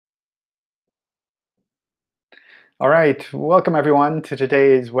All right, welcome everyone to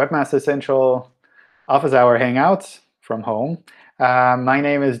today's Webmaster Central Office Hour Hangouts from home. My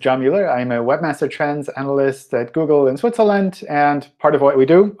name is John Mueller. I'm a Webmaster Trends Analyst at Google in Switzerland, and part of what we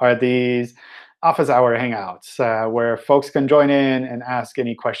do are these Office Hour Hangouts, where folks can join in and ask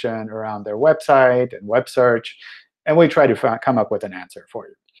any question around their website and web search, and we try to come up with an answer for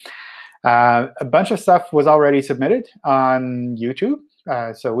you. A bunch of stuff was already submitted on YouTube.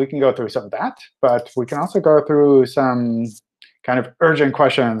 So we can go through some of that. But we can also go through some kind of urgent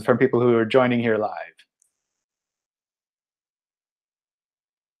questions from people who are joining here live.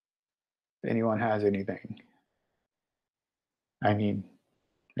 If anyone has anything. I mean,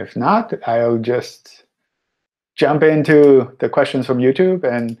 if not, I'll just jump into the questions from YouTube.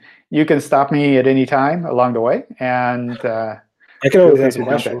 And you can stop me at any time along the way. And I can always answer a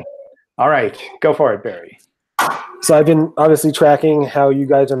question. All right, go for it, Barry. So I've been obviously tracking how you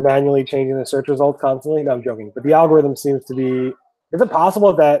guys are manually changing the search results constantly. No, I'm joking. But the algorithm seems to be, is it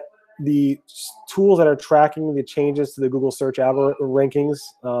possible that the tools that are tracking the changes to the Google search algorithm rankings,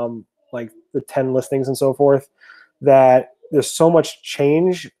 like the 10 listings and so forth, that there's so much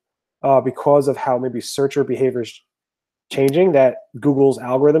change because of how maybe searcher behavior is changing that Google's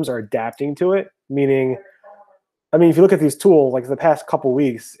algorithms are adapting to it? Meaning, I mean, if you look at these tools, like the past couple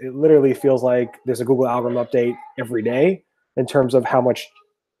weeks, it literally feels like there's a Google algorithm update every day in terms of how much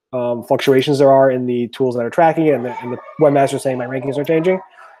fluctuations there are in the tools that are tracking it, and the webmaster saying my rankings are changing.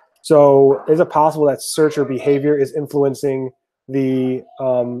 So is it possible that searcher behavior is influencing the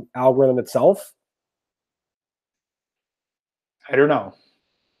algorithm itself? I don't know.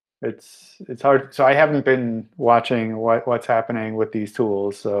 It's hard. So I haven't been watching what's happening with these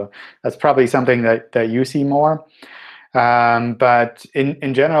tools. So that's probably something that you see more. But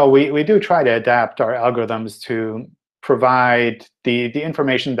in general, we do try to adapt our algorithms to provide the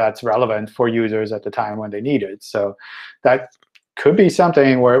information that's relevant for users at the time when they need it. So that could be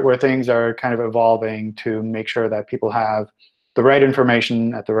something where things are kind of evolving to make sure that people have the right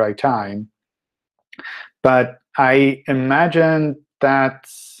information at the right time. But I imagine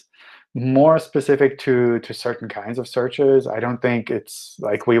that's more specific to certain kinds of searches. I don't think it's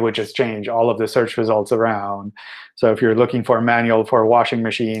like we would just change all of the search results around. So if you're looking for a manual for washing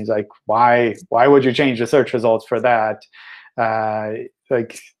machines, like why would you change the search results for that?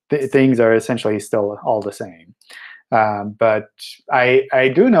 Things are essentially still all the same. But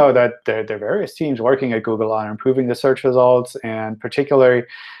I do know that there are various teams working at Google on improving the search results, and particularly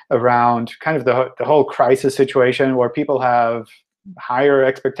around kind of the whole crisis situation where people have higher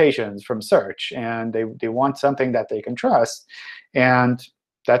expectations from search, and they want something that they can trust. And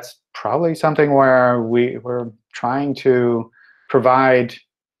that's probably something where we're trying to provide,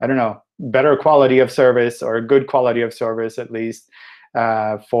 I don't know, better quality of service, or good quality of service at least,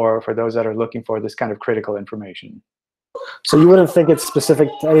 for those that are looking for this kind of critical information. So you wouldn't think it's specific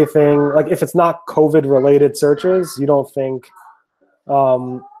to anything, like if it's not COVID-related searches, you don't think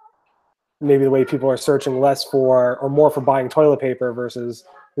maybe the way people are searching less for, or more for buying toilet paper versus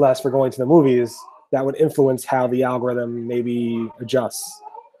less for going to the movies, that would influence how the algorithm maybe adjusts.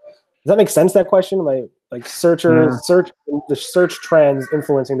 Does that make sense, that question? Like searchers, the search trends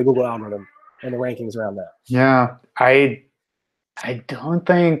influencing the Google algorithm and the rankings around that? Yeah, I don't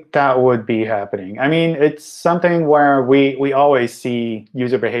think that would be happening. I mean, it's something where we always see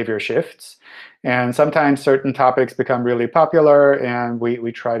user behavior shifts. And sometimes certain topics become really popular, and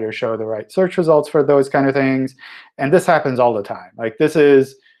we try to show the right search results for those kind of things. And this happens all the time. Like, this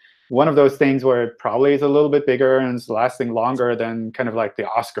is one of those things where it probably is a little bit bigger and it's lasting longer than kind of like the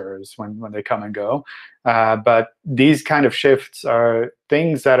Oscars when they come and go. But these kind of shifts are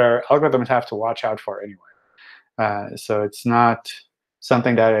things that our algorithms have to watch out for anyway. So it's not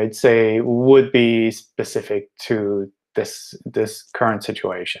something that I'd say would be specific to this current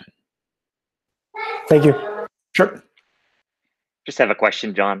situation. Thank you. Sure. Just have a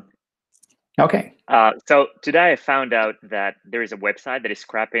question, John. OK. So today I found out that there is a website that is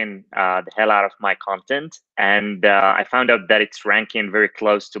scrapping the hell out of my content, and I found out that it's ranking very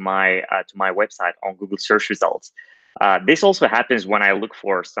close to my website on Google search results. This also happens when I look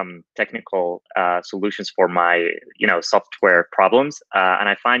for some technical solutions for my software problems, and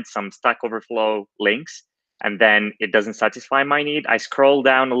I find some Stack Overflow links, and then it doesn't satisfy my need. I scroll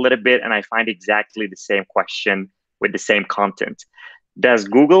down a little bit and I find exactly the same question with the same content. Does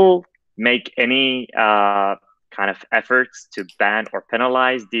Google make any kind of efforts to ban or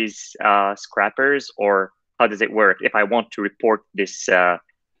penalize these scrappers, or how does it work if I want to report this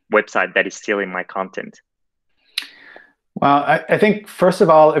website that is stealing my content? Well, I think, first of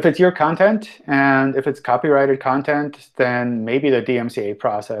all, if it's your content and if it's copyrighted content, then maybe the DMCA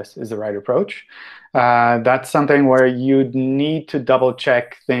process is the right approach. That's something where you'd need to double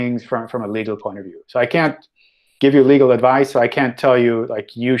check things from a legal point of view. So I can't give you legal advice, so I can't tell you,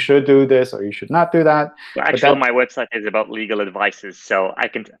 like, you should do this or you should not do that. Well, actually, my website is about legal advices, so I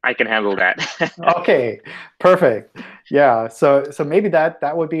can handle that. Okay, perfect. Yeah, so maybe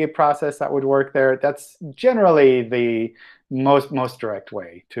that would be a process that would work there. That's generally the most direct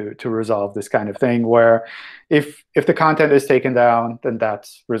way to resolve this kind of thing, where if the content is taken down, then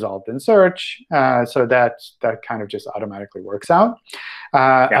that's resolved in search. So that kind of just automatically works out.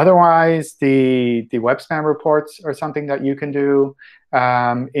 Yeah. Otherwise, the web spam reports are something that you can do.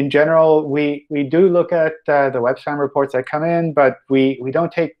 In general, we do look at the web spam reports that come in, but we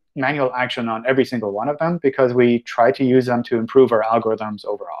don't take manual action on every single one of them because we try to use them to improve our algorithms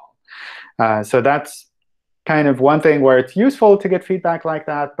overall. So that's kind of one thing where it's useful to get feedback like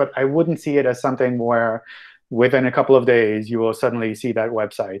that, but I wouldn't see it as something where within a couple of days you will suddenly see that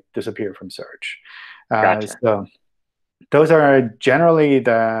website disappear from search. Gotcha. So those are generally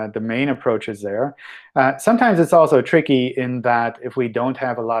the main approaches there. Sometimes it's also tricky in that if we don't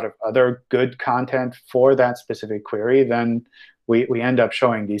have a lot of other good content for that specific query, then we end up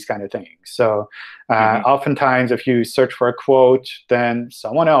showing these kind of things. So oftentimes, if you search for a quote, then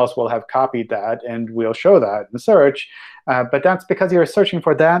someone else will have copied that, and we'll show that in search. But that's because you're searching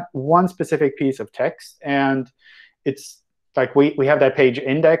for that one specific piece of text. And it's like we have that page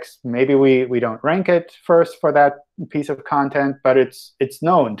indexed. Maybe we don't rank it first for that piece of content, but it's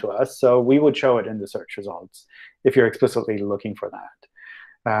known to us. So we would show it in the search results if you're explicitly looking for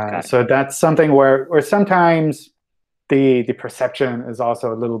that. So that's something where sometimes the perception is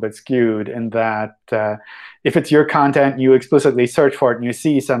also a little bit skewed in that if it's your content, you explicitly search for it, and you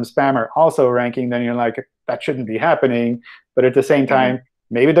see some spammer also ranking, then you're like, that shouldn't be happening. But at the same time,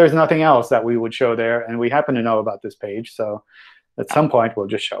 maybe there's nothing else that we would show there, and we happen to know about this page. So at some point, we'll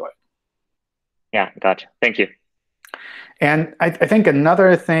just show it. Yeah, gotcha. Thank you. And I think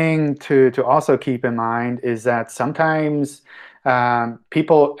another thing to also keep in mind is that sometimes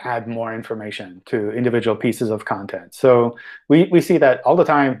people add more information to individual pieces of content. So we see that all the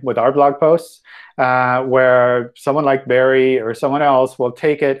time with our blog posts, where someone like Barry or someone else will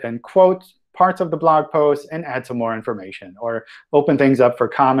take it and quote parts of the blog post and add some more information, or open things up for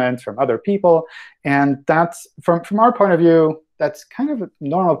comments from other people. And that's, from our point of view, that's kind of a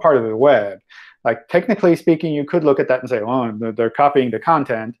normal part of the web. Like, technically speaking, you could look at that and say, oh, they're copying the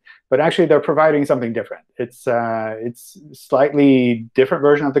content, but actually they're providing something different. It's slightly different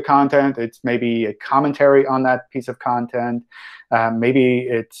version of the content. It's maybe a commentary on that piece of content. Maybe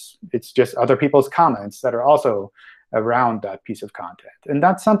it's just other people's comments that are also around that piece of content. And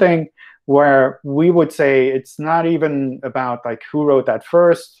that's something where we would say it's not even about like who wrote that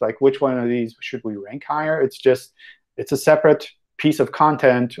first, like which one of these should we rank higher. It's a separate piece of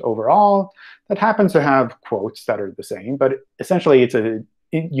content overall that happens to have quotes that are the same, but essentially it's a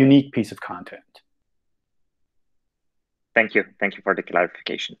unique piece of content. Thank you. Thank you for the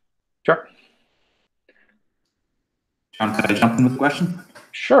clarification. Sure. John, could I jump in with a question?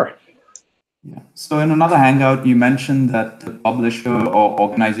 Sure. Yeah. So in another Hangout, you mentioned that the publisher or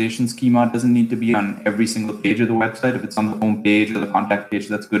organization schema doesn't need to be on every single page of the website. If it's on the home page or the contact page,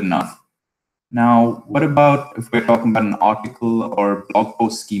 that's good enough. Now, what about if we're talking about an article or blog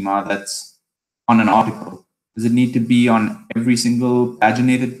post schema that's on an article? Does it need to be on every single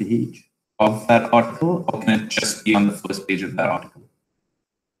paginated page of that article, or can it just be on the first page of that article?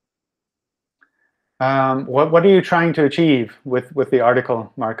 What are you trying to achieve with the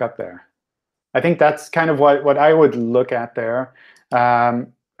article markup there? I think that's kind of what I would look at there.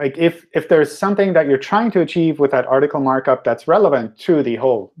 Like if there's something that you're trying to achieve with that article markup that's relevant to the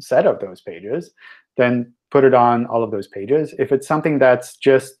whole set of those pages, then put it on all of those pages. If it's something that's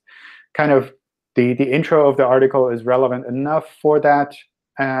just kind of the intro of the article is relevant enough for that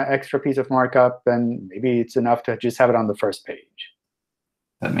extra piece of markup, then maybe it's enough to just have it on the first page.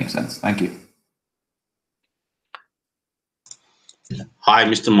 That makes sense. Thank you. Hi,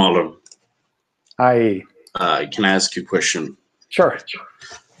 Mr. Muller. Hi. Can I ask you a question? Sure.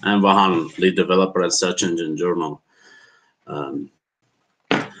 I'm Vahan, lead developer at Search Engine Journal.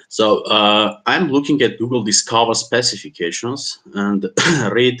 So I'm looking at Google Discover specifications and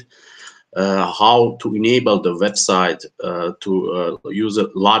read how to enable the website to use a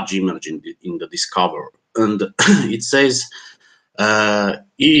large image in the Discover. And it says one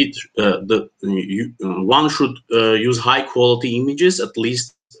should use high quality images, at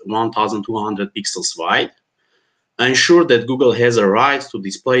least 1,200 pixels wide. Ensure that Google has a right to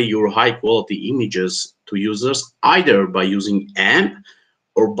display your high quality images to users either by using AMP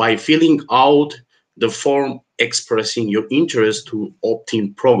or by filling out the form expressing your interest to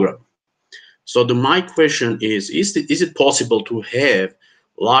opt-in program. So my question is it possible to have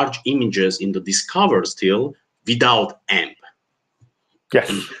large images in the Discover still without AMP?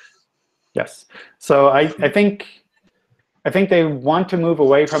 Yes. Yes. So I think they want to move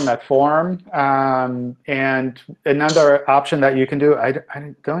away from that form. And another option that you can do, I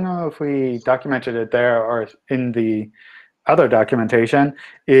don't know if we documented it there or in the other documentation,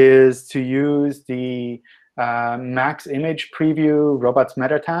 is to use the max image preview robots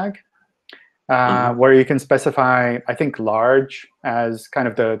meta tag, where you can specify, I think, large as kind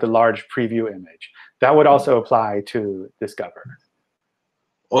of the large preview image. That would also apply to Discover.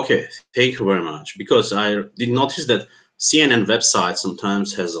 OK, thank you very much. Because I did notice that CNN website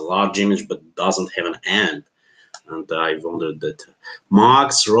sometimes has a large image but doesn't have an AMP. And I wondered that.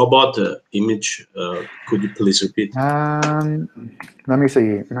 Max robot image, could you please repeat? Let me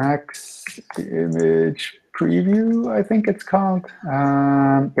see. Max image preview, I think it's called.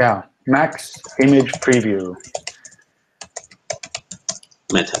 Yeah, max image preview.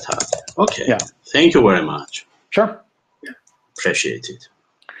 Meta tag. OK. Yeah. Thank you very much. Sure. Appreciate it.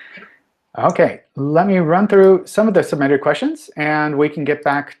 OK, let me run through some of the submitted questions, and we can get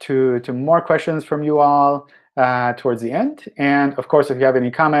back to more questions from you all towards the end. And of course, if you have any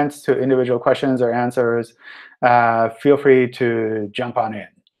comments to individual questions or answers, feel free to jump on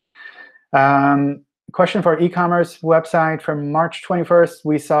in. Question for e-commerce website from March 21st.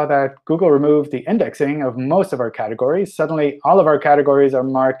 We saw that Google removed the indexing of most of our categories. Suddenly, all of our categories are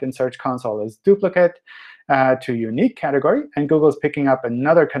marked in Search Console as duplicate to unique category, and Google's picking up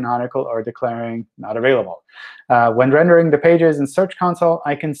another canonical or declaring not available. When rendering the pages in Search Console,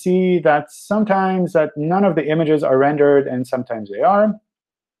 I can see that sometimes that none of the images are rendered, and sometimes they are.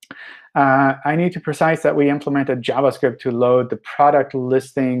 I need to precise that we implemented JavaScript to load the product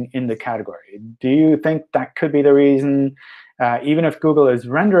listing in the category. Do you think that could be the reason? Even if Google is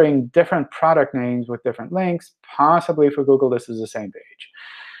rendering different product names with different links, possibly for Google this is the same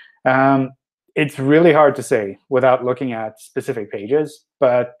page. It's really hard to say without looking at specific pages.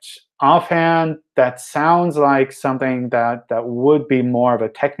 But offhand, that sounds like something that would be more of a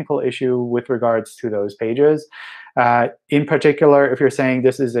technical issue with regards to those pages. In particular, if you're saying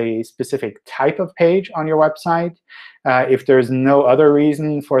this is a specific type of page on your website, if there's no other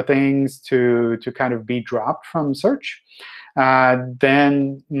reason for things to kind of be dropped from search,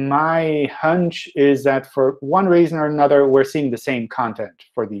 then my hunch is that for one reason or another, we're seeing the same content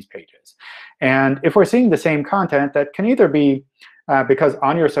for these pages. And if we're seeing the same content, that can either be because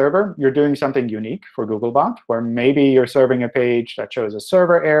on your server, you're doing something unique for Googlebot, where maybe you're serving a page that shows a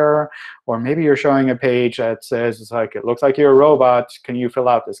server error, or maybe you're showing a page that says, it looks like you're a robot. Can you fill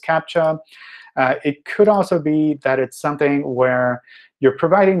out this CAPTCHA? It could also be that it's something where you're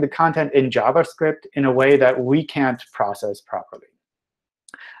providing the content in JavaScript in a way that we can't process properly.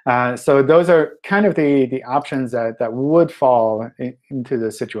 So those are kind of the options that would fall into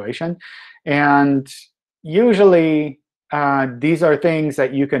the situation. And usually, these are things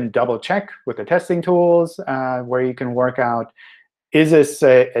that you can double check with the testing tools, where you can work out, is this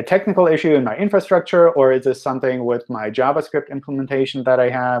a technical issue in my infrastructure, or is this something with my JavaScript implementation that I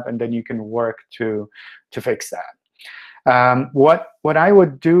have? And then you can work to fix that. What I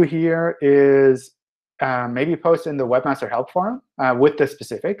would do here is maybe post in the Webmaster Help Forum with the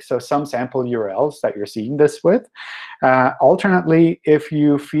specifics, so some sample URLs that you're seeing this with. Alternately, if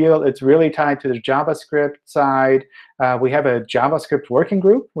you feel it's really tied to the JavaScript side, we have a JavaScript working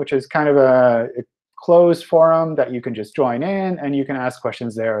group, which is kind of a closed forum that you can just join in, and you can ask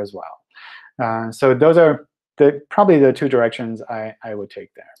questions there as well. So those are probably the two directions I would take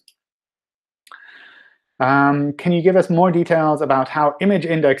there. Can you give us more details about how image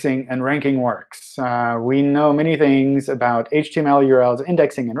indexing and ranking works? We know many things about HTML URLs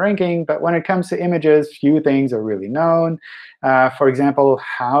indexing and ranking, but when it comes to images, few things are really known. For example,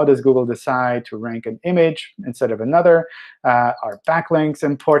 how does Google decide to rank an image instead of another? Are backlinks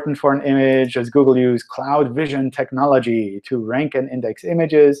important for an image? Does Google use cloud vision technology to rank and index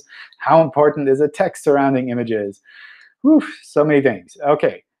images? How important is the text surrounding images? Whew, so many things.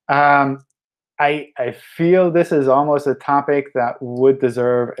 OK. I feel this is almost a topic that would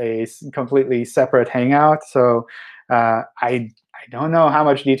deserve a completely separate hangout. So I don't know how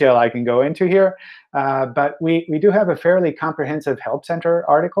much detail I can go into here. But we do have a fairly comprehensive Help Center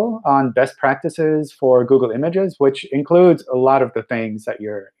article on best practices for Google Images, which includes a lot of the things that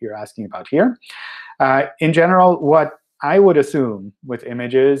you're asking about here. In general, what I would assume with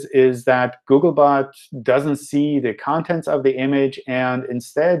images is that Googlebot doesn't see the contents of the image and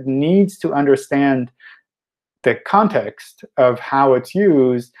instead needs to understand the context of how it's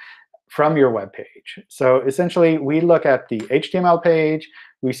used from your web page. So essentially, we look at the HTML page.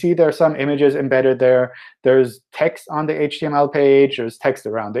 We see there's some images embedded there. There's text on the HTML page. There's text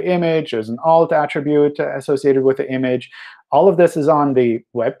around the image. There's an alt attribute associated with the image. All of this is on the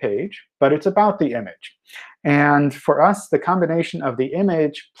web page, but it's about the image. And for us, the combination of the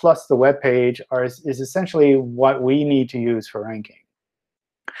image plus the web page is essentially what we need to use for ranking.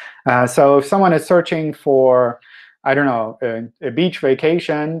 So if someone is searching for, I don't know, a beach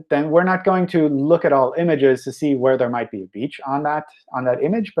vacation, then we're not going to look at all images to see where there might be a beach on that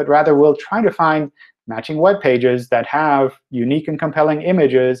image, but rather we'll try to find matching web pages that have unique and compelling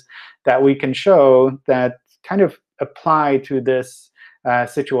images that we can show that kind of apply to this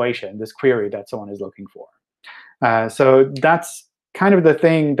situation, this query that someone is looking for. So that's kind of the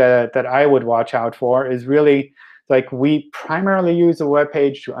thing that I would watch out for, is really, like, we primarily use a web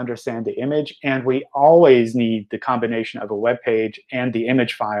page to understand the image, and we always need the combination of a web page and the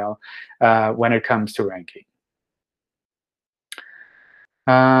image file when it comes to ranking.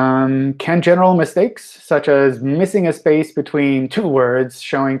 Can general mistakes, such as missing a space between two words,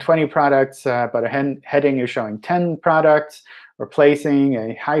 showing 20 products, but a heading is showing 10 products, or placing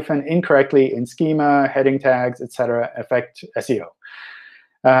a hyphen incorrectly in schema, heading tags, etc., affect SEO?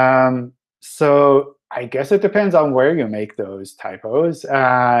 So I guess it depends on where you make those typos.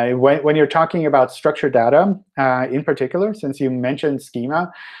 When you're talking about structured data, in particular, since you mentioned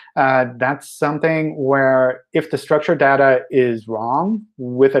schema, that's something where if the structured data is wrong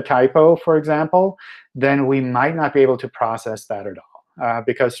with a typo, for example, then we might not be able to process that at all.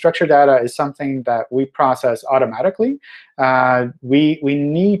 Because structured data is something that we process automatically. We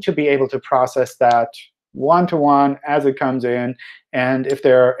need to be able to process that one-to-one as it comes in. And if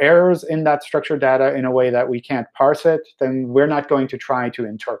there are errors in that structured data in a way that we can't parse it, then we're not going to try to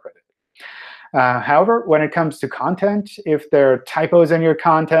interpret it. However, when it comes to content, if there are typos in your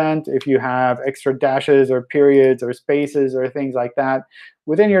content, if you have extra dashes or periods or spaces or things like that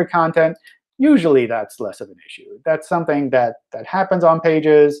within your content, usually that's less of an issue. That's something that happens on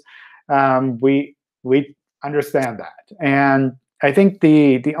pages. We understand that. And I think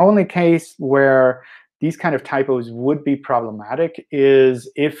the only case where these kind of typos would be problematic is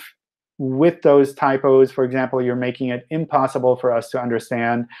if with those typos, for example, you're making it impossible for us to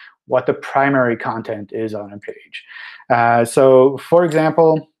understand what the primary content is on a page. So for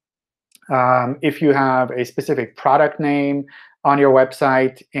example, if you have a specific product name on your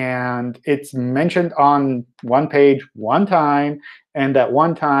website, and it's mentioned on one page one time, and that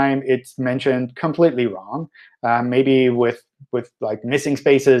one time it's mentioned completely wrong, maybe with like missing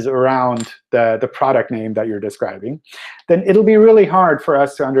spaces around the product name that you're describing, then it'll be really hard for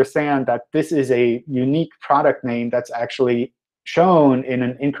us to understand that this is a unique product name that's actually shown in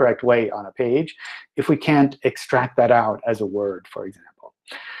an incorrect way on a page if we can't extract that out as a word, for example.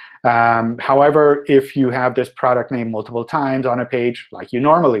 However, if you have this product name multiple times on a page, like you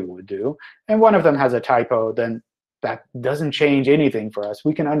normally would do, and one of them has a typo, then that doesn't change anything for us.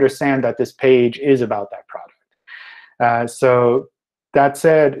 We can understand that this page is about that product. So that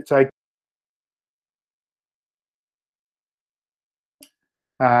said, it's like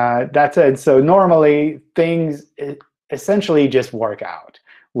that said, so normally things essentially just work out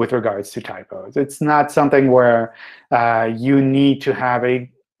with regards to typos. It's not something where you need to have a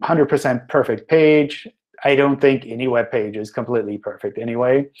 100% perfect page. I don't think any web page is completely perfect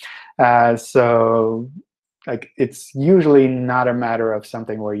anyway. So like, it's usually not a matter of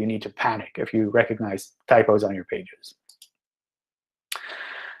something where you need to panic if you recognize typos on your pages.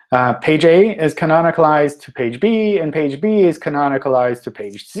 Page A is canonicalized to page B, and page B is canonicalized to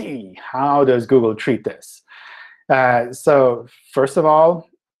page C. How does Google treat this? So first of all,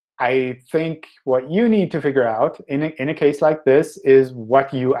 I think what you need to figure out in a case like this is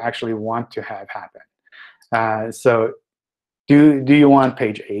what you actually want to have happen. So do you want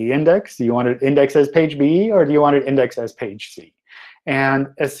page A indexed? Do you want it indexed as page B, or do you want it indexed as page C? And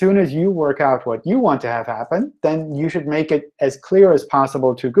as soon as you work out what you want to have happen, then you should make it as clear as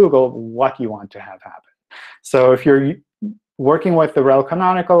possible to Google what you want to have happen. So if you're working with the rel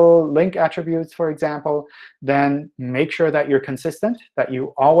canonical link attributes, for example, then make sure that you're consistent, that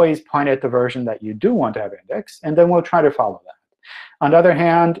you always point at the version that you do want to have indexed, and then we'll try to follow that. On the other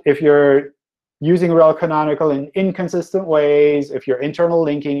hand, if you're using rel canonical in inconsistent ways, if your internal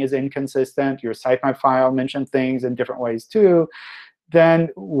linking is inconsistent, your sitemap file mentioned things in different ways too, then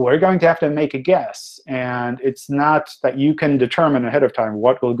we're going to have to make a guess. And it's not that you can determine ahead of time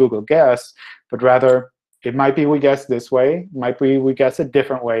what will Google guess, but rather it might be we guess this way. It might be we guess a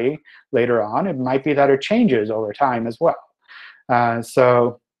different way later on. It might be that it changes over time as well.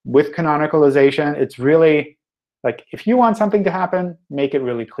 So with canonicalization, it's really Like, if you want something to happen, make it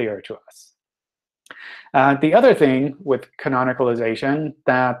really clear to us. The other thing with canonicalization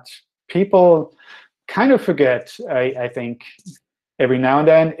that people kind of forget, I think, every now and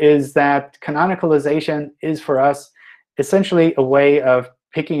then, is that canonicalization is, for us, essentially a way of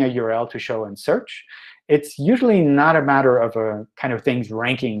picking a URL to show in search. It's usually not a matter of a kind of things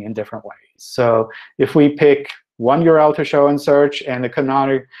ranking in different ways. So if we pick one URL to show in search and the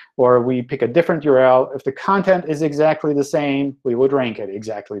canonic, or we pick a different URL, if the content is exactly the same, we would rank it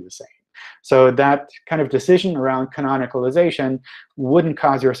exactly the same. So that kind of decision around canonicalization wouldn't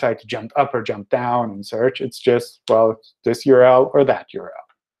cause your site to jump up or jump down in search. It's just, well, this URL or that URL.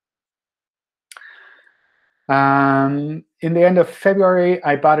 In the end of February,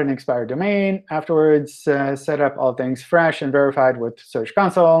 I bought an expired domain. Afterwards, set up all things fresh and verified with Search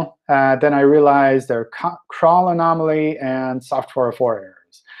Console. Then I realized there are crawl anomaly and soft 404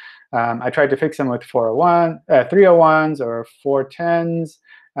 errors. I tried to fix them with 301s or 410s,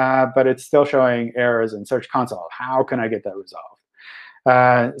 but it's still showing errors in Search Console. How can I get that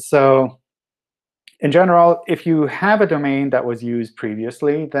resolved? So in general, if you have a domain that was used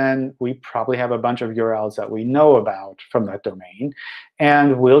previously, then we probably have a bunch of URLs that we know about from that domain.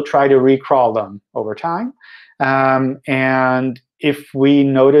 And we'll try to recrawl them over time. And if we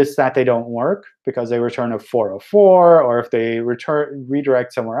notice that they don't work because they return a 404, or if they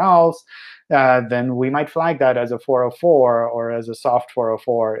redirect somewhere else, then we might flag that as a 404 or as a soft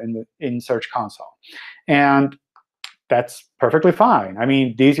 404 in Search Console. And that's perfectly fine. I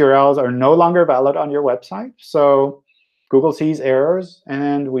mean, these URLs are no longer valid on your website. So Google sees errors,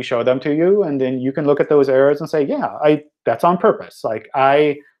 and we show them to you. And then you can look at those errors and say, yeah, that's on purpose. Like,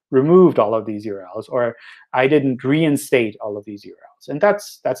 I removed all of these URLs, or I didn't reinstate all of these URLs. And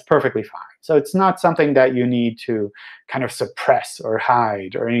that's perfectly fine. So it's not something that you need to kind of suppress or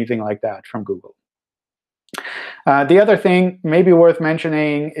hide or anything like that from Google. The other thing maybe worth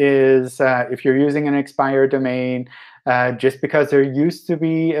mentioning is if you're using an expired domain, just because there used to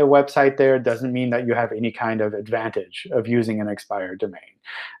be a website there doesn't mean that you have any kind of advantage of using an expired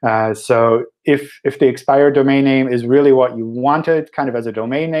domain. So if the expired domain name is really what you wanted kind of as a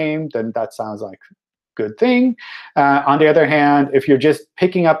domain name, then that sounds like a good thing. On the other hand, if you're just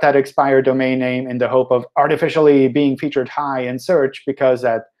picking up that expired domain name in the hope of artificially being featured high in search because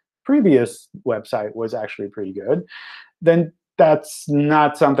that previous website was actually pretty good, then that's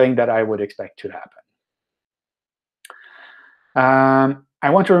not something that I would expect to happen. I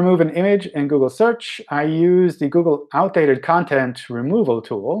want to remove an image in Google Search. I use the Google Outdated Content Removal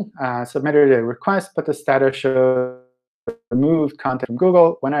tool. Submitted a request, but the status shows removed content from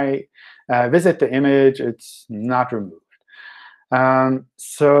Google. When I visit the image, it's not removed.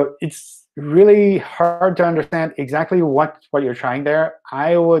 So it's really hard to understand exactly what you're trying there.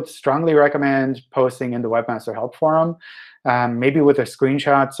 I would strongly recommend posting in the Webmaster Help Forum, maybe with a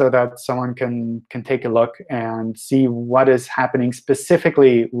screenshot so that someone can take a look and see what is happening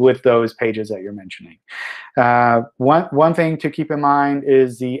specifically with those pages that you're mentioning. One thing to keep in mind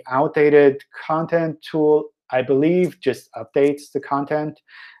is the outdated content tool, I believe, just updates the content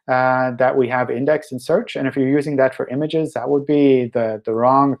that we have indexed in search. And if you're using that for images, that would be the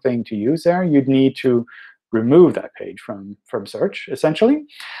wrong thing to use there. You'd need to remove that page from search, essentially.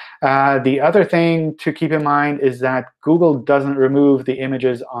 The other thing to keep in mind is that Google doesn't remove the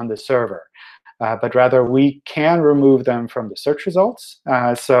images on the server, but rather we can remove them from the search results.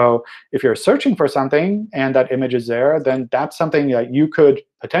 So if you're searching for something and that image is there, then that's something that you could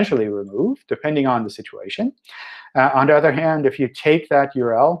potentially remove, depending on the situation. On the other hand, if you take that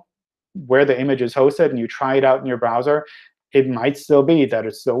URL where the image is hosted and you try it out in your browser, it might still be that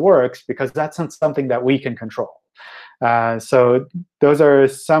it still works, because that's not something that we can control. So those are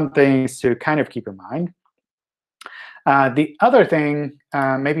some things to kind of keep in mind. The other thing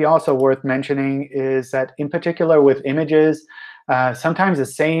maybe also worth mentioning is that, in particular with images, sometimes the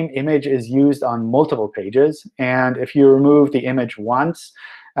same image is used on multiple pages. And if you remove the image once,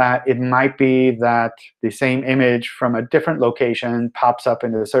 it might be that the same image from a different location pops up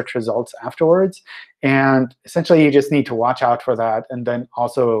into the search results afterwards. And essentially, you just need to watch out for that, and then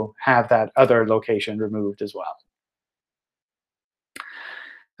also have that other location removed as well.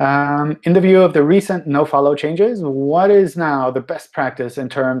 In the view of the recent nofollow changes, what is now the best practice in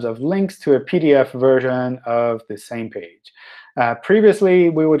terms of links to a PDF version of the same page? Previously,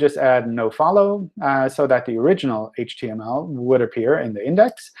 we would just add nofollow so that the original HTML would appear in the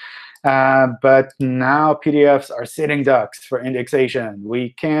index. But now PDFs are sitting ducks for indexation.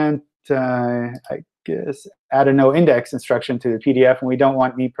 We can't, I guess, add a no-index instruction to the PDF, and we don't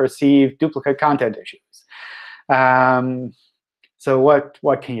want any perceived duplicate content issues. So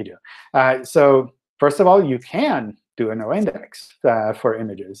what can you do? So first of all, you can do a no-index for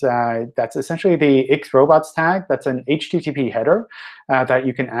images. That's essentially the xrobots tag. That's an HTTP header that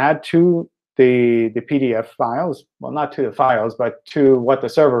you can add to the PDF files. Well, not to the files, but to what the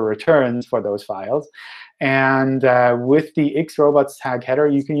server returns for those files. And with the xrobots tag header,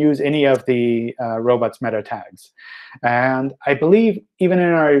 you can use any of the robots meta tags. And I believe even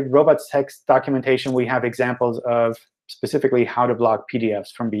in our robots text documentation, we have examples of specifically how to block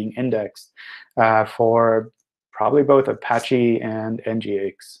PDFs from being indexed for probably both Apache and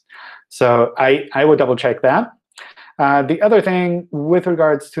NGX. So I would double check that. The other thing with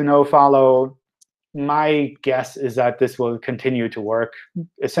regards to nofollow, my guess is that this will continue to work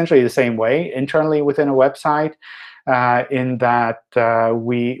essentially the same way internally within a website, in that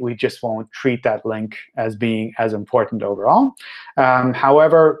we just won't treat that link as being as important overall.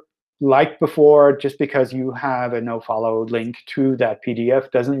 However, like before, just because you have a nofollow link to that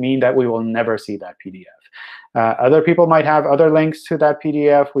PDF doesn't mean that we will never see that PDF. Other people might have other links to that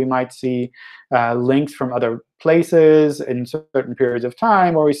PDF. We might see links from other places in certain periods of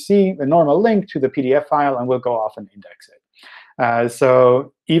time, or we see a normal link to the PDF file, and we'll go off and index it.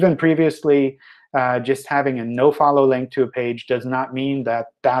 So even previously, just having a nofollow link to a page does not mean that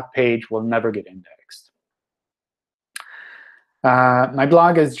that page will never get indexed. My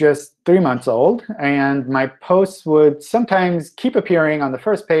blog is just 3 months old, and my posts would sometimes keep appearing on the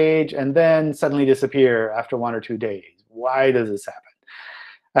first page and then suddenly disappear after 1 or 2 days. Why does this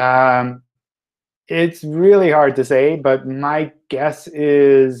happen? It's really hard to say, but my guess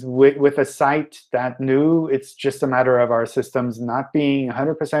is with a site that new, it's just a matter of our systems not being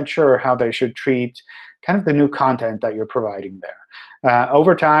 100% sure how they should treat kind of the new content that you're providing there.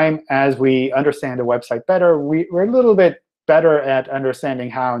 Over time, as we understand a website better, we're a little bit better at understanding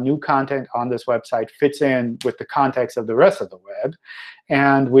how new content on this website fits in with the context of the rest of the web.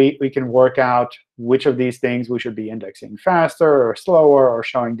 And we can work out which of these things we should be indexing faster or slower or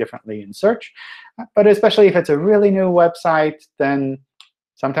showing differently in search. But especially if it's a really new website, then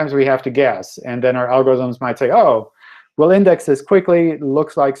sometimes we have to guess. And then our algorithms might say, oh, we'll index this quickly. It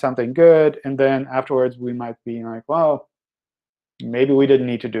looks like something good. And then afterwards, we might be like, well, maybe we didn't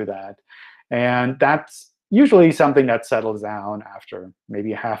need to do that. And that's usually something that settles down after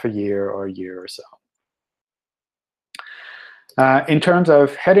maybe half a year or a year or so. In terms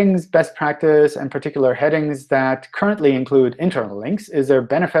of headings, best practice, and particular headings that currently include internal links, is there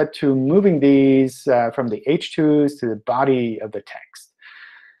benefit to moving these from the H2s to the body of the text?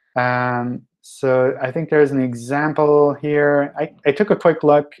 So I think there's an example here. I took a quick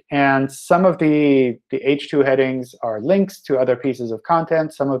look, and some of the H2 headings are links to other pieces of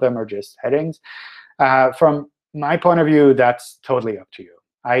content. Some of them are just headings. From my point of view, that's totally up to you.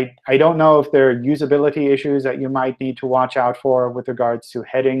 I don't know if there are usability issues that you might need to watch out for with regards to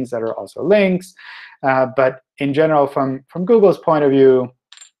headings that are also links. But in general, from Google's point of view,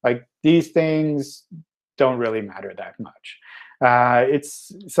 like these things don't really matter that much.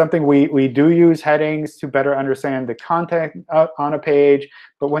 It's something we do use headings to better understand the content on a page.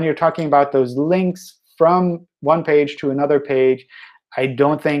 But when you're talking about those links from one page to another page, I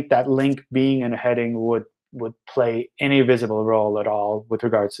don't think that link being in a heading would play any visible role at all with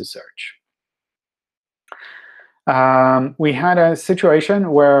regards to search. We had a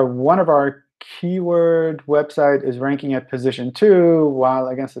situation where one of our keyword website is ranking at position 2, while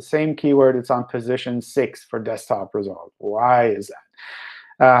against the same keyword, it's on position 6 for desktop result. Why is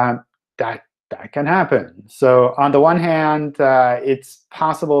that? That can happen. So on the one hand, it's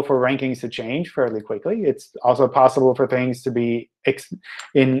possible for rankings to change fairly quickly. It's also possible for things to be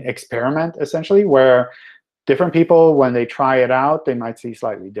in experiment, essentially, where different people, when they try it out, they might see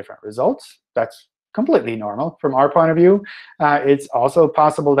slightly different results. That's completely normal from our point of view. It's also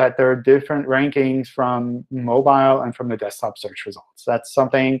possible that there are different rankings from mobile and from the desktop search results. That's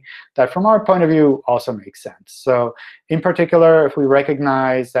something that, from our point of view, also makes sense. So in particular, if we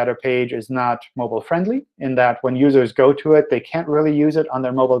recognize that a page is not mobile-friendly, in that when users go to it, they can't really use it on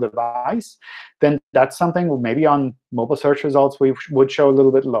their mobile device, then that's something maybe on mobile search results we would show a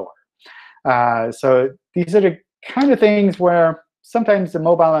little bit lower. So these are the kind of things where sometimes the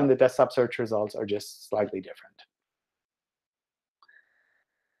mobile and the desktop search results are just slightly different.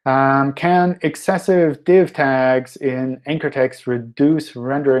 Can excessive div tags in anchor text reduce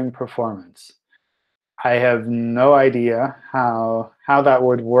rendering performance? I have no idea how that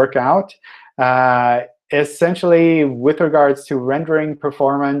would work out. Essentially, with regards to rendering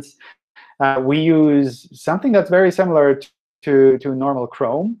performance, we use something that's very similar to normal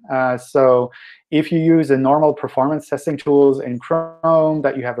Chrome. So if you use the normal performance testing tools in Chrome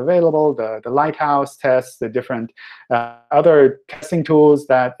that you have available, the Lighthouse tests, the different other testing tools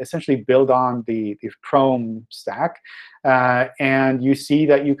that essentially build on the Chrome stack, and you see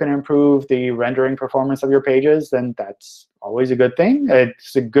that you can improve the rendering performance of your pages, then that's always a good thing.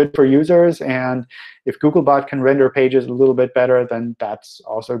 It's good for users. And if Googlebot can render pages a little bit better, then that's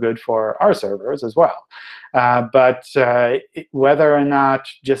also good for our servers as well. But whether or not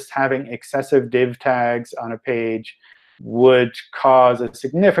just having excessive div tags on a page would cause a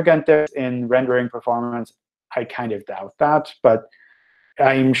significant difference in rendering performance, I kind of doubt that. But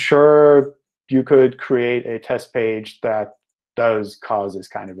I'm sure you could create a test page that does cause this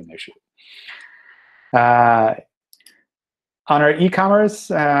kind of an issue. On our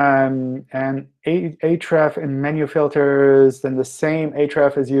e-commerce and href and menu filters, then the same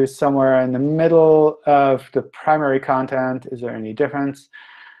href is used somewhere in the middle of the primary content. Is there any difference?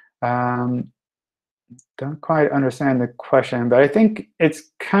 Don't quite understand the question, but I think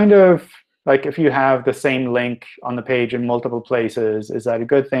it's kind of like if you have the same link on the page in multiple places, is that a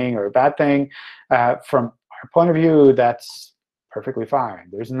good thing or a bad thing? From our point of view, that's perfectly fine.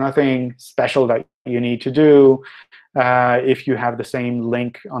 There's nothing special that you need to do. If you have the same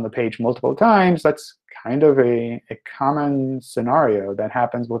link on the page multiple times, that's kind of a common scenario that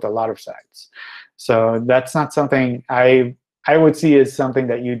happens with a lot of sites. So that's not something I would see as something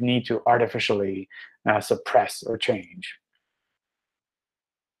that you'd need to artificially suppress or change.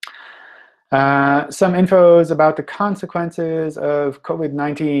 Some infos about the consequences of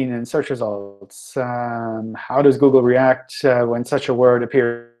COVID-19 in search results. How does Google react when such a word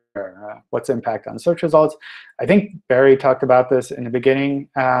appears? What's the impact on search results? I think Barry talked about this in the beginning.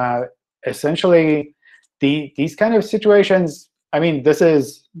 Essentially, these kind of situations, I mean, this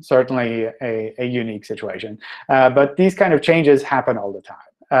is certainly a unique situation. But these kind of changes happen all the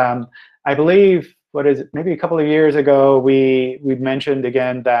time. I believe, what is it, maybe a couple of years ago, we mentioned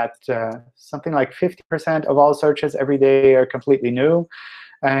again that something like 50% of all searches every day are completely new.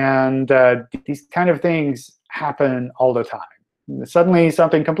 And these kind of things happen all the time. Suddenly,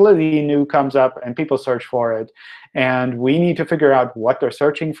 something completely new comes up, and people search for it. And we need to figure out what they're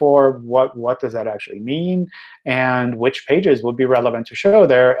searching for, what does that actually mean, and which pages would be relevant to show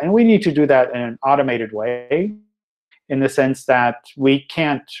there. And we need to do that in an automated way, in the sense that we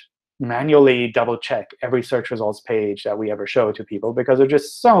can't manually double-check every search results page that we ever show to people, because there are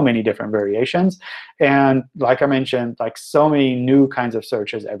just so many different variations. And like I mentioned, like so many new kinds of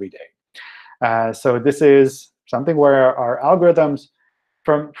searches every day. So this is something where our algorithms,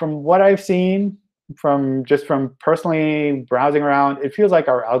 from what I've seen, from personally browsing around, it feels like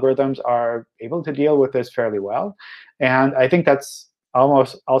our algorithms are able to deal with this fairly well. And I think that's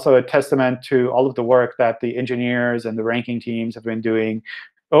almost also a testament to all of the work that the engineers and the ranking teams have been doing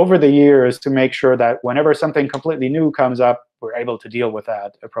over the years to make sure that whenever something completely new comes up, we're able to deal with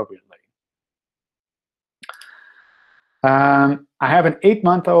that appropriately. I have an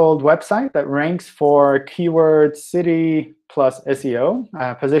 8-month-old website that ranks for keyword city plus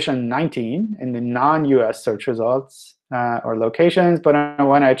SEO, position 19 in the non-US search results or locations. But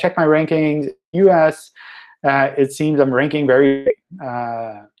when I check my rankings US, it seems I'm ranking very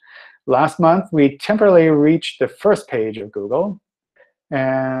last month, we temporarily reached the first page of Google,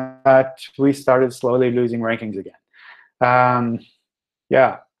 and we started slowly losing rankings again.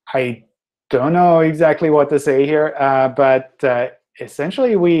 Yeah, I don't know exactly what to say here, but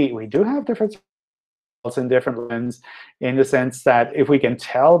essentially, we do have different results in different lens, in the sense that if we can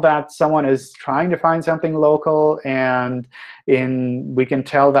tell that someone is trying to find something local, and we can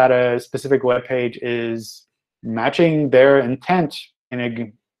tell that a specific web page is matching their intent in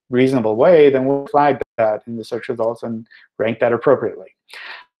a reasonable way, then we'll flag that in the search results and rank that appropriately.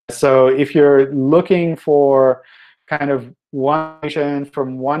 So if you're looking for kind of one nation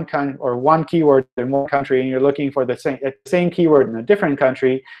from one country, or one keyword in one country, and you're looking for the same keyword in a different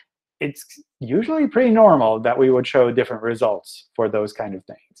country, it's usually pretty normal that we would show different results for those kind of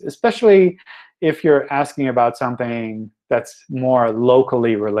things, especially if you're asking about something that's more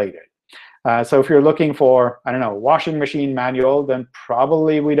locally related. So if you're looking for, I don't know, washing machine manual, then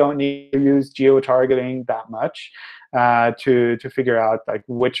probably we don't need to use geo-targeting that much to figure out like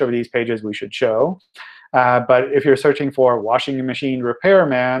which of these pages we should show. But if you're searching for washing machine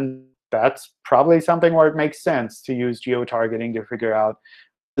repairman, that's probably something where it makes sense to use geo-targeting to figure out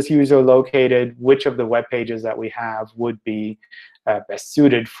this user located, which of the web pages that we have would be best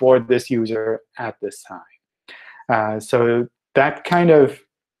suited for this user at this time. So that kind of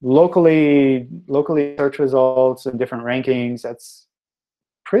locally search results and different rankings, that's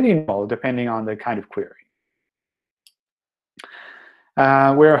pretty normal depending on the kind of query.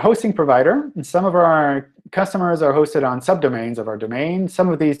 We're a hosting provider, and some of our customers are hosted on subdomains of our domain. Some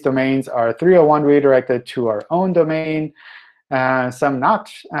of these domains are 301 redirected to our own domain, some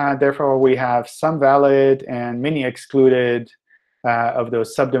not. Therefore, we have some valid and many excluded of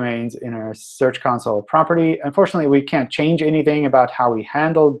those subdomains in our Search Console property. Unfortunately, we can't change anything about how we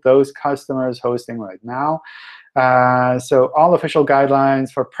handle those customers hosting right now. So all official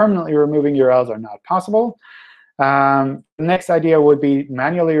guidelines for permanently removing URLs are not possible. The next idea would be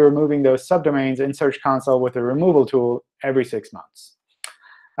manually removing those subdomains in Search Console with a removal tool every 6 months.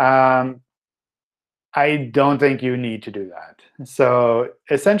 I don't think you need to do that. So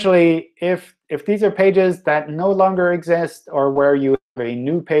essentially, if these are pages that no longer exist or where you have a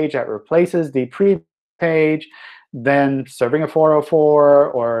new page that replaces the previous page, then serving a 404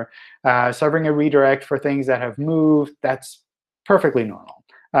 or serving a redirect for things that have moved, that's perfectly normal.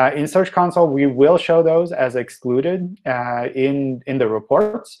 In Search Console, we will show those as excluded in the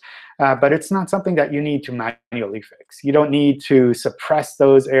reports. But it's not something that you need to manually fix. You don't need to suppress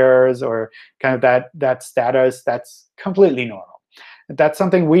those errors or kind of that status. That's completely normal. That's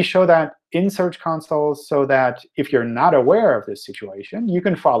something we show that in Search Console so that if you're not aware of this situation, you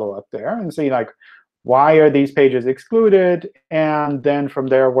can follow up there and see, like, why are these pages excluded? And then from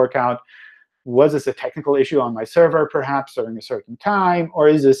there, work out, was this a technical issue on my server, perhaps during a certain time? Or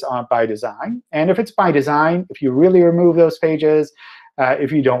is this by design? And if it's by design, if you really remove those pages,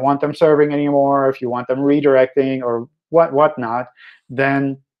 if you don't want them serving anymore, if you want them redirecting or whatnot,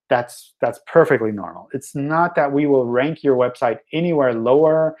 then that's perfectly normal. It's not that we will rank your website anywhere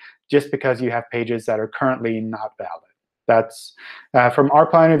lower just because you have pages that are currently not valid. That's, from our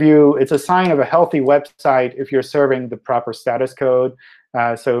point of view, it's a sign of a healthy website if you're serving the proper status code.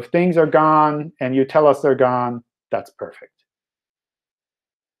 So if things are gone and you tell us they're gone, that's perfect.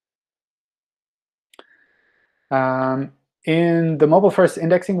 In the mobile-first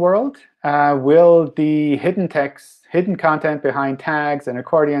indexing world, will the hidden text, hidden content behind tags and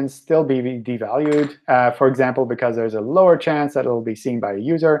accordions still be devalued, for example, because there's a lower chance that it will be seen by a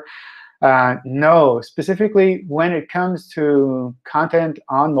user? No. Specifically, when it comes to content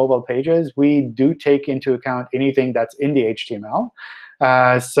on mobile pages, we do take into account anything that's in the HTML.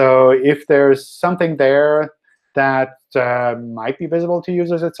 So if there's something there that might be visible to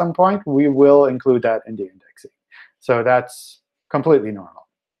users at some point, we will include that in the indexing. So that's completely normal.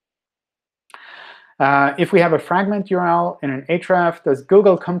 If we have a fragment URL in an href, does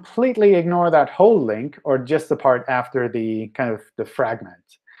Google completely ignore that whole link or just the part after the kind of the fragment?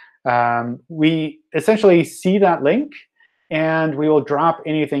 We essentially see that link, and we will drop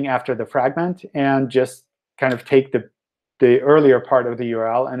anything after the fragment and just kind of take the earlier part of the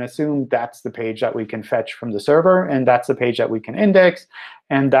URL and assume that's the page that we can fetch from the server, and that's the page that we can index,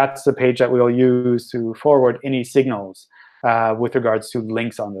 and that's the page that we'll use to forward any signals with regards to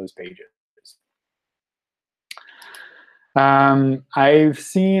links on those pages. I've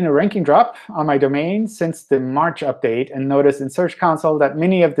seen a ranking drop on my domain since the March update and noticed in Search Console that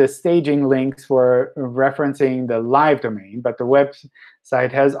many of the staging links were referencing the live domain, but the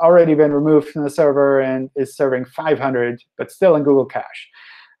website has already been removed from the server and is serving 500, but still in Google Cache.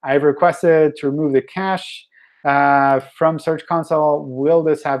 I've requested to remove the cache from Search Console. Will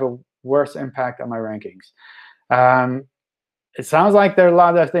this have a worse impact on my rankings? It sounds like there are a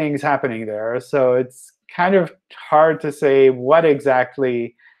lot of things happening there, so it's kind of hard to say what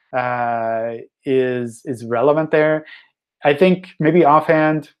exactly is relevant there. I think maybe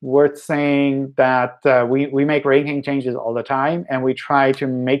offhand worth saying that we make ranking changes all the time, and we try to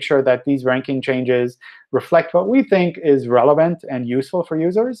make sure that these ranking changes reflect what we think is relevant and useful for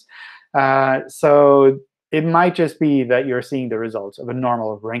users. So it might just be that you're seeing the results of a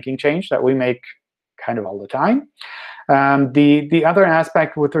normal ranking change that we make kind of all the time. The other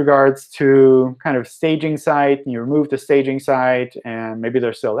aspect with regards to kind of staging site, and you remove the staging site, and maybe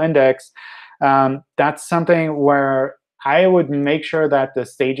they're still indexed, that's something where I would make sure that the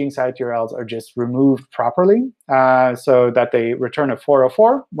staging site URLs are just removed properly so that they return a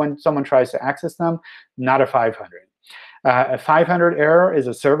 404 when someone tries to access them, not a 500. A 500 error is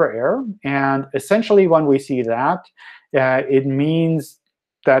a server error. And essentially, when we see that, it means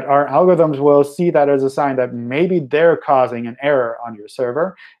that our algorithms will see that as a sign that maybe they're causing an error on your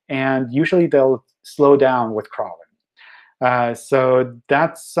server. And usually, they'll slow down with crawling. So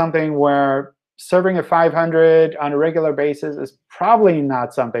that's something where serving a 500 on a regular basis is probably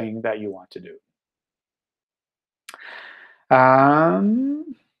not something that you want to do.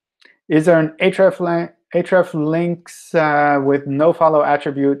 Is there an href links with no-follow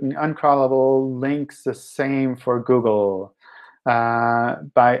attribute and uncrawlable links the same for Google?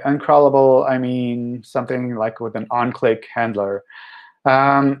 By uncrawlable, I mean something like with an on-click handler.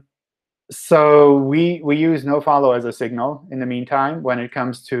 So we use nofollow as a signal in the meantime when it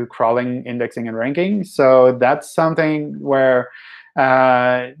comes to crawling, indexing, and ranking. So that's something where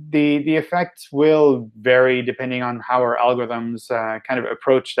the effects will vary depending on how our algorithms kind of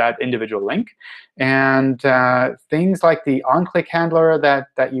approach that individual link. And things like the on-click handler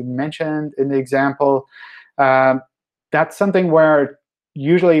that you mentioned in the example, that's something where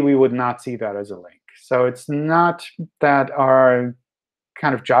usually we would not see that as a link. So it's not that our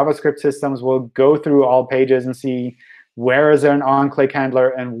kind of JavaScript systems will go through all pages and see where is there an on-click handler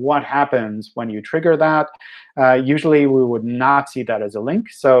and what happens when you trigger that. Usually, we would not see that as a link.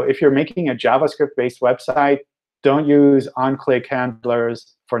 So if you're making a JavaScript-based website, don't use on-click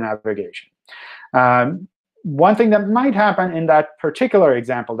handlers for navigation. One thing that might happen in that particular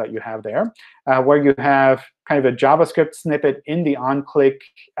example that you have there, where you have kind of a JavaScript snippet in the onClick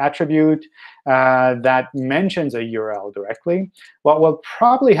attribute that mentions a URL directly, what will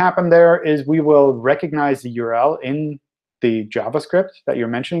probably happen there is we will recognize the URL in the JavaScript that you're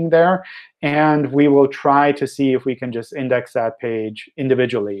mentioning there, and we will try to see if we can just index that page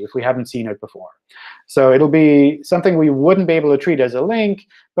individually if we haven't seen it before. So it'll be something we wouldn't be able to treat as a link,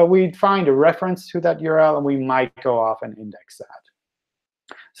 but we'd find a reference to that URL, and we might go off and index that.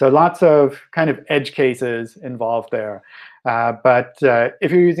 So lots of kind of edge cases involved there. But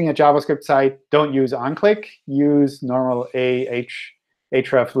if you're using a JavaScript site, don't use onClick. Use normal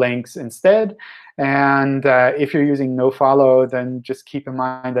href links instead. And if you're using nofollow, then just keep in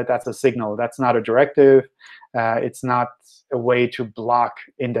mind that that's a signal. That's not a directive. It's not a way to block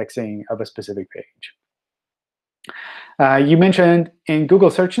indexing of a specific page. You mentioned in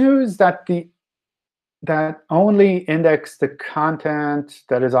Google Search News that that only index the content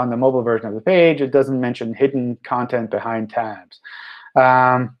that is on the mobile version of the page. It doesn't mention hidden content behind tabs.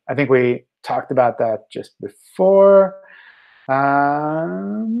 I think we talked about that just before.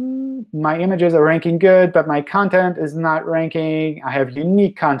 My images are ranking good, but my content is not ranking. I have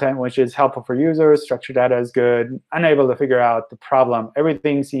unique content, which is helpful for users. Structured data is good. Unable to figure out the problem.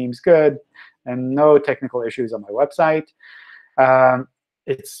 Everything seems good, and no technical issues on my website.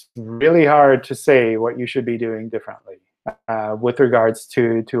 It's really hard to say what you should be doing differently with regards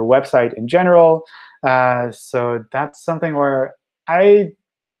to a website in general. So that's something where I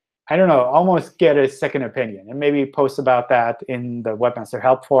don't know, almost get a second opinion, and maybe post about that in the Webmaster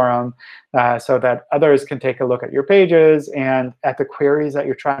Help Forum so that others can take a look at your pages and at the queries that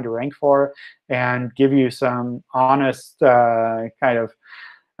you're trying to rank for and give you some honest kind of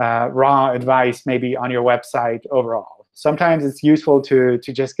raw advice maybe on your website overall. Sometimes it's useful to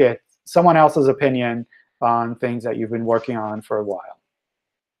just get someone else's opinion on things that you've been working on for a while.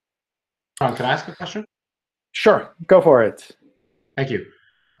 Can I ask a question? Sure, go for it. Thank you.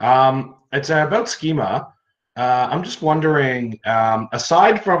 It's about schema. I'm just wondering,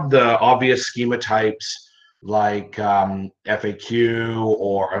 aside from the obvious schema types like FAQ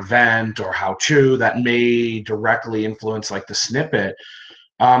or event or how-to that may directly influence like the snippet,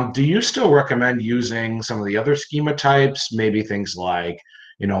 do you still recommend using some of the other schema types, maybe things like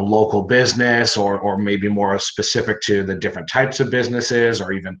local business or maybe more specific to the different types of businesses,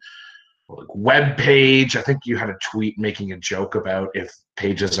 or even like web page? I think you had a tweet making a joke about if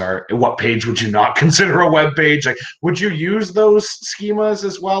pages are, what page would you not consider a web page? Like, would you use those schemas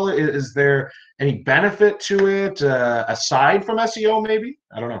as well? Is there any benefit to it aside from SEO maybe?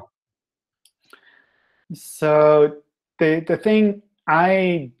 I don't know. So the thing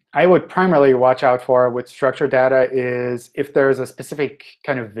I would primarily watch out for with structured data is if there's a specific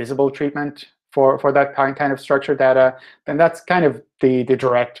kind of visible treatment for that kind of structured data, then that's kind of the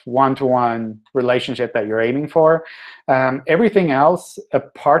direct one-to-one relationship that you're aiming for. Everything else,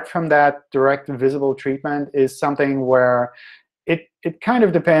 apart from that direct visible treatment, is something where it kind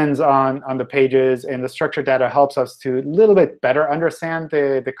of depends on the pages, and the structured data helps us to a little bit better understand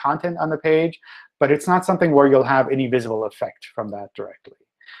the content on the page, but it's not something where you'll have any visible effect from that directly.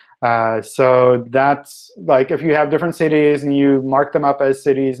 So that's like if you have different cities and you mark them up as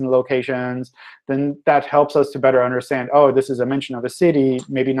cities and locations, then that helps us to better understand, oh, this is a mention of a city,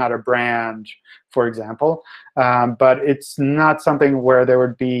 maybe not a brand, for example. But it's not something where there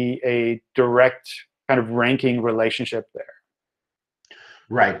would be a direct kind of ranking relationship there.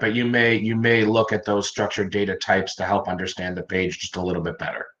 Right, but you may look at those structured data types to help understand the page just a little bit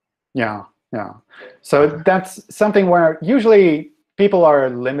better. Yeah, yeah. So that's something where usually people are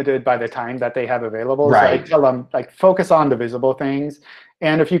limited by the time that they have available. Right. So I tell them, like, focus on the visible things.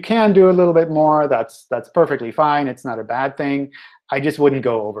 And if you can do a little bit more, that's perfectly fine. It's not a bad thing. I just wouldn't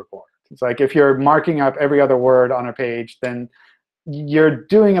go overboard. It's like if you're marking up every other word on a page, then you're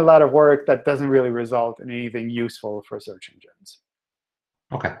doing a lot of work that doesn't really result in anything useful for search engines.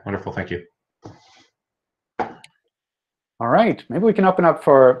 Okay, wonderful. Thank you. All right, maybe we can open up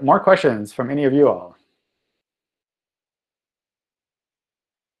for more questions from any of you all.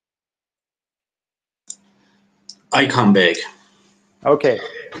 I come back. OK.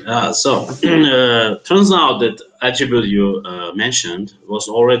 Turns out that attribute you mentioned was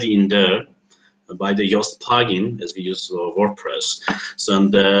already in there by the Yoast plugin as we use WordPress. So,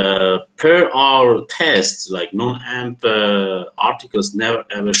 and per our tests, like non-AMP articles never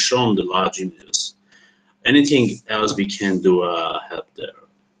ever shown the large images. Anything else we can do help there?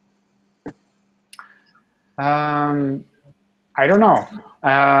 I don't know.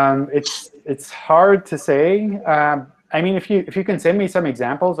 It's hard to say. I mean, if you can send me some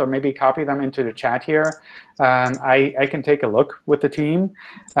examples or maybe copy them into the chat here, I can take a look with the team.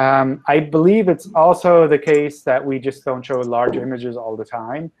 I believe it's also the case that we just don't show large images all the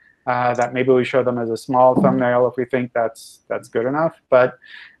time. That maybe we show them as a small thumbnail if we think that's good enough. But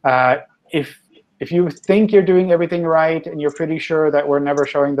if you think you're doing everything right and you're pretty sure that we're never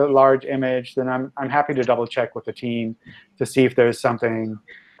showing the large image, then I'm happy to double check with the team to see if there's something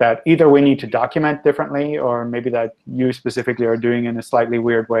that either we need to document differently or maybe that you specifically are doing in a slightly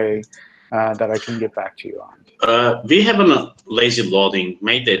weird way that I can get back to you on. We have a lazy loading.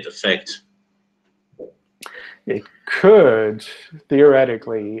 May that affect? It could,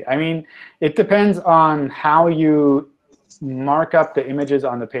 theoretically. I mean, it depends on how you mark up the images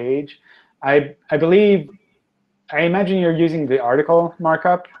on the page. I imagine you're using the article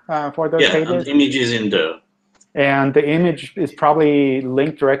markup for those pages. Yeah, and images in there. And the image is probably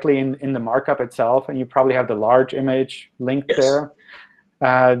linked directly in the markup itself, and you probably have the large image linked there.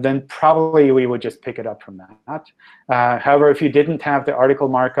 Then probably we would just pick it up from that. However, if you didn't have the article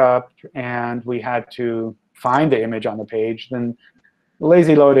markup and we had to find the image on the page, then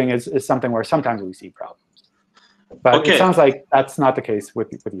lazy loading is something where sometimes we see problems. But it sounds like that's not the case with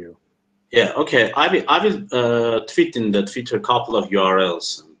you. Yeah, OK. I will tweet in the Twitter a couple of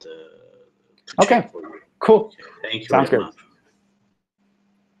URLs. And, OK, cool. Okay, thank you Sounds very good. much.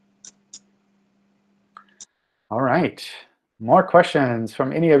 All right. More questions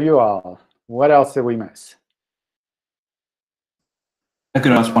from any of you all. What else did we miss? I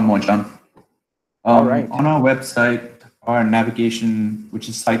could ask one more, John. All right. On our website, our navigation, which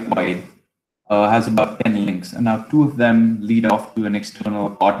is site-wide, has about 10 links. And now 2 of them lead off to an external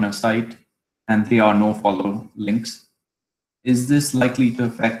partner site, and they are no-follow links. Is this likely to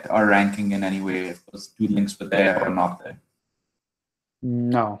affect our ranking in any way if those 2 links were there or not there?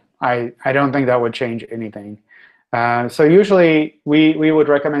 No, I don't think that would change anything. So usually we would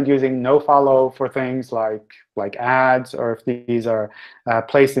recommend using nofollow for things like ads, or if these are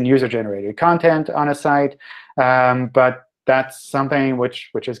placed in user-generated content on a site. But that's something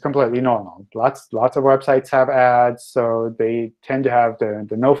which is completely normal. Lots of websites have ads, so they tend to have the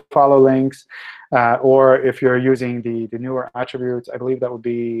nofollow links. Or if you're using the newer attributes, I believe that would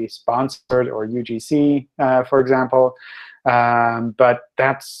be sponsored or UGC, for example. But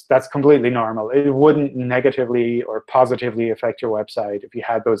that's completely normal. It wouldn't negatively or positively affect your website if you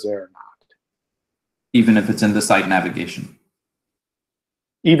had those there or not. Even if it's in the site navigation?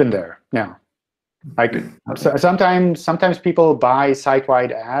 Even there, yeah. So sometimes people buy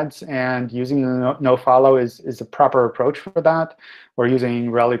site-wide ads, and using the nofollow is a proper approach for that. Or using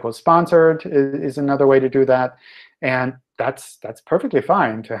rel equals sponsored is another way to do that. And that's perfectly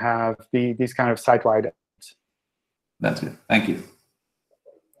fine to have these kind of site-wide ads. That's good. Thank you.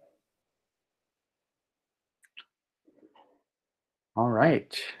 All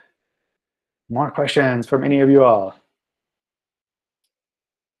right. More questions from any of you all?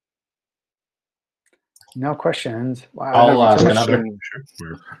 No questions. Wow, I'll ask another.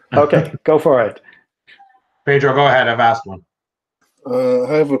 Sure. OK, go for it. Pedro, go ahead. I've asked one.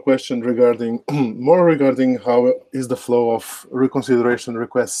 I have a question regarding more regarding how is the flow of reconsideration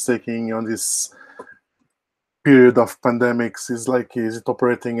requests taking on this period of pandemics? Is it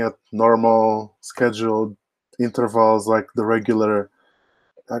operating at normal scheduled intervals, like the regular?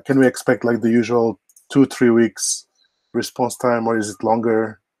 Can we expect like the usual 2-3 weeks response time, or is it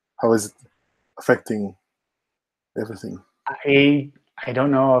longer? How is it affecting everything? I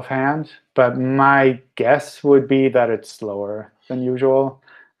don't know offhand, but my guess would be that it's slower than usual,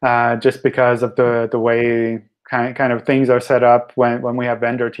 just because of the way kind of things are set up when we have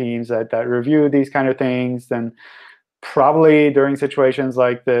vendor teams that review these kind of things. Then probably during situations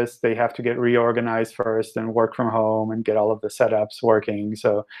like this, they have to get reorganized first and work from home and get all of the setups working.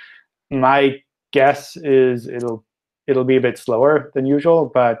 So my guess is it'll be a bit slower than usual,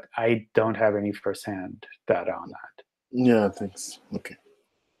 but I don't have any firsthand data on that. Yeah, thanks. OK.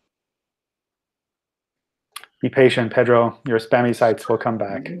 Be patient, Pedro. Your spammy sites will come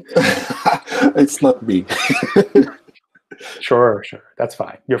back. It's not me. Sure. That's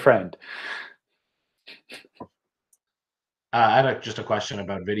fine. Your friend. I had just a question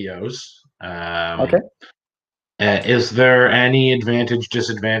about videos. Okay. Is there any advantage,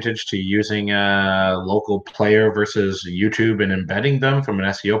 disadvantage to using a local player versus YouTube and embedding them from an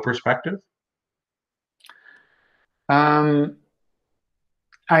SEO perspective? I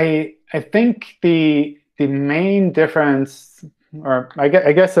think the main difference, or I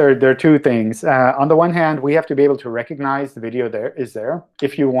guess there are two things. On the one hand, we have to be able to recognize the video is there.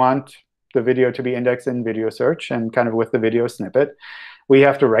 If you want the video to be indexed in video search and kind of with the video snippet, we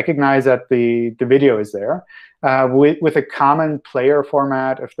have to recognize that the video is there. With a common player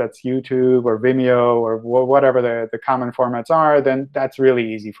format, if that's YouTube or Vimeo or whatever the common formats are, then that's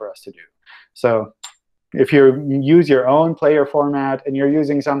really easy for us to do. So if you use your own player format and you're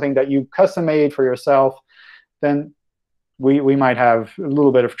using something that you custom made for yourself, then we might have a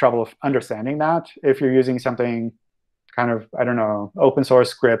little bit of trouble understanding that. If you're using something kind of, I don't know, open source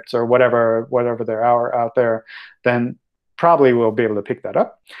scripts or whatever there are out there, then probably we'll be able to pick that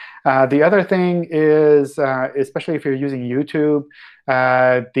up. The other thing is, especially if you're using YouTube,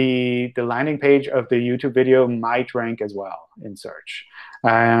 the landing page of the YouTube video might rank as well in search.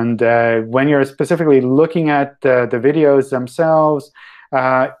 And when you're specifically looking at the videos themselves,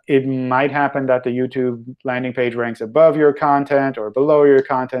 it might happen that the YouTube landing page ranks above your content or below your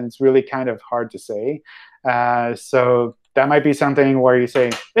content. It's really kind of hard to say. So that might be something where you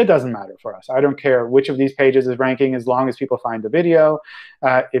say, it doesn't matter for us. I don't care which of these pages is ranking as long as people find the video.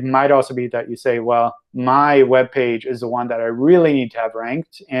 It might also be that you say, well, my web page is the one that I really need to have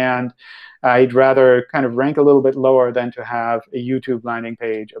ranked. And I'd rather kind of rank a little bit lower than to have a YouTube landing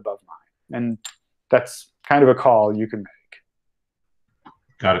page above mine. And that's kind of a call you can make.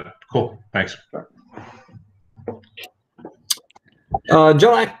 Got it. Cool. Thanks.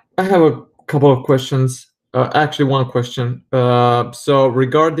 John, I have a couple of questions. Actually, one question. So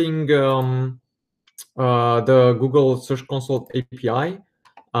regarding the Google Search Console API,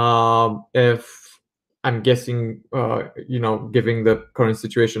 if I'm guessing, given the current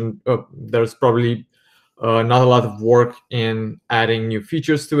situation, there's probably not a lot of work in adding new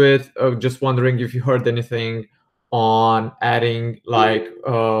features to it. Just wondering if you heard anything on adding like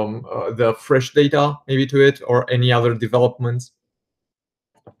the fresh data maybe to it or any other developments.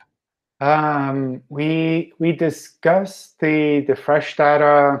 We discussed the fresh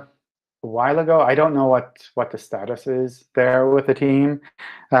data a while ago. I don't know what the status is there with the team,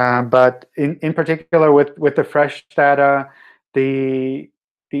 but in particular with the fresh data, the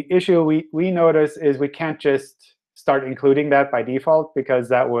issue we notice is we can't just start including that by default, because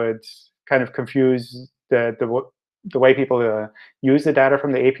that would kind of confuse the way people use the data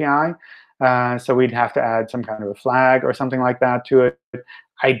from the API. So we'd have to add some kind of a flag or something like that to it.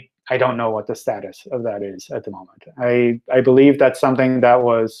 I don't know what the status of that is at the moment. I believe that's something that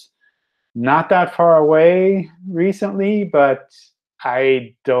was not that far away recently, but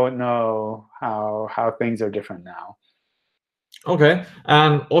I don't know how things are different now. Okay,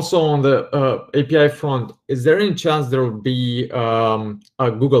 and also on the API front, is there any chance there will be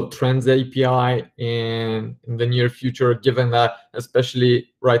a Google Trends API in the near future, given that, especially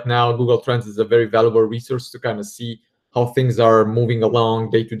right now, Google Trends is a very valuable resource to kind of see how things are moving along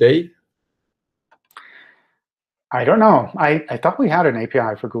day to day? I don't know. I thought we had an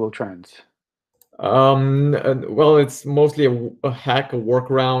API for Google Trends. Well, it's mostly a hack, a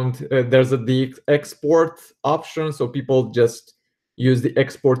workaround. There's the export option, so people just use the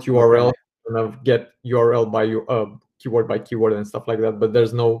export URL and kind of get URL by keyword by keyword and stuff like that. But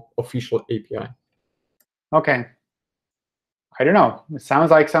there's no official API. Okay. I don't know. It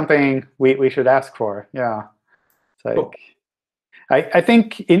sounds like something we should ask for. Yeah. It's like, cool. I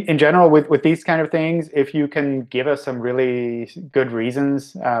think in general with these kind of things, if you can give us some really good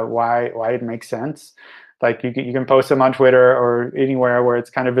reasons why it makes sense, like you can post them on Twitter or anywhere where it's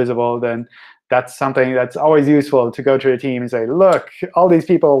kind of visible, then that's something that's always useful to go to a team and say, look, all these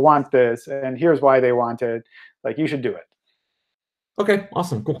people want this, and here's why they want it. Like, you should do it. Okay,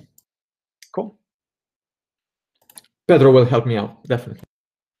 awesome, cool. Cool. Pedro will help me out, definitely.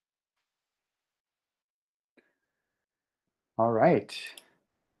 All right.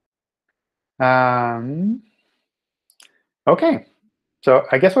 OK. So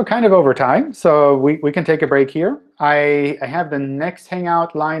I guess we're kind of over time, so we can take a break here. I have the next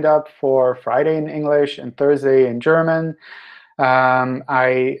Hangout lined up for Friday in English and Thursday in German.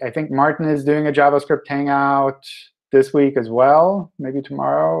 I think Martin is doing a JavaScript Hangout this week as well, maybe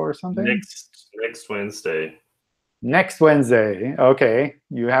tomorrow or something. Next Wednesday. Next Wednesday. OK,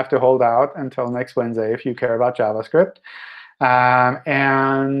 you have to hold out until next Wednesday if you care about JavaScript. I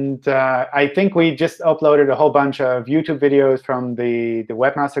think we just uploaded a whole bunch of YouTube videos from the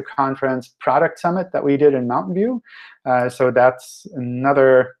Webmaster Conference Product Summit that we did in Mountain View. So that's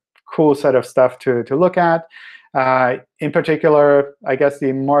another cool set of stuff to look at. In particular, I guess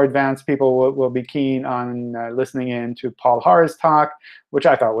the more advanced people will be keen on listening in to Paul Harr's talk, which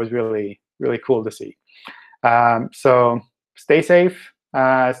I thought was really, really cool to see. So stay safe,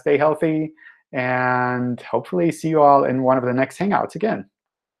 stay healthy, and hopefully see you all in one of the next Hangouts again.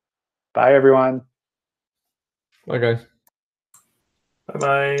 Bye, everyone. Bye, guys.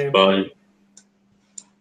 Bye-bye. Bye.